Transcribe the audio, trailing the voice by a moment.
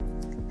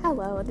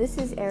Hello, this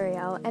is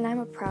Arielle, and I'm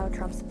a proud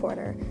Trump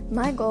supporter.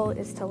 My goal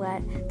is to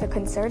let the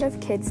conservative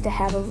kids to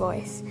have a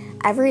voice.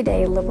 Every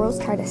day,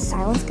 liberals try to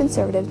silence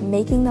conservatives,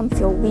 making them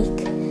feel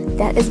weak.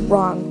 That is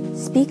wrong.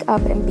 Speak up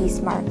and be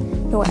smart.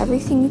 Know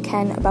everything you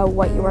can about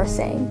what you are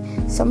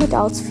saying. Some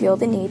adults feel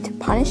the need to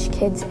punish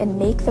kids and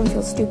make them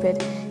feel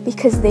stupid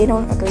because they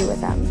don't agree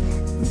with them.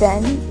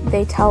 Then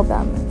they tell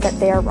them that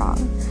they are wrong.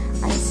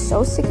 I'm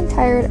so sick and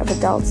tired of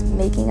adults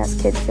making us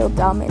kids feel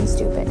dumb and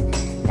stupid.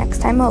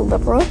 Next time a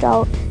liberal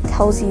adult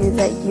tells you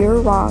that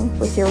you're wrong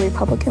with your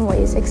Republican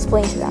ways,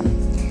 explain to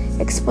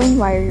them. Explain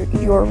why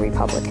you're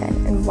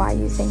Republican and why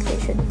you think they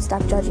should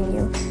stop judging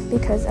you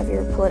because of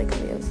your political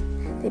views.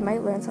 They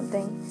might learn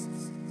something.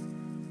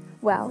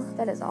 Well,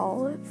 that is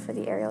all for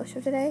the Arielle Show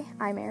today.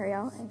 I'm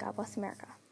Arielle, and God bless America.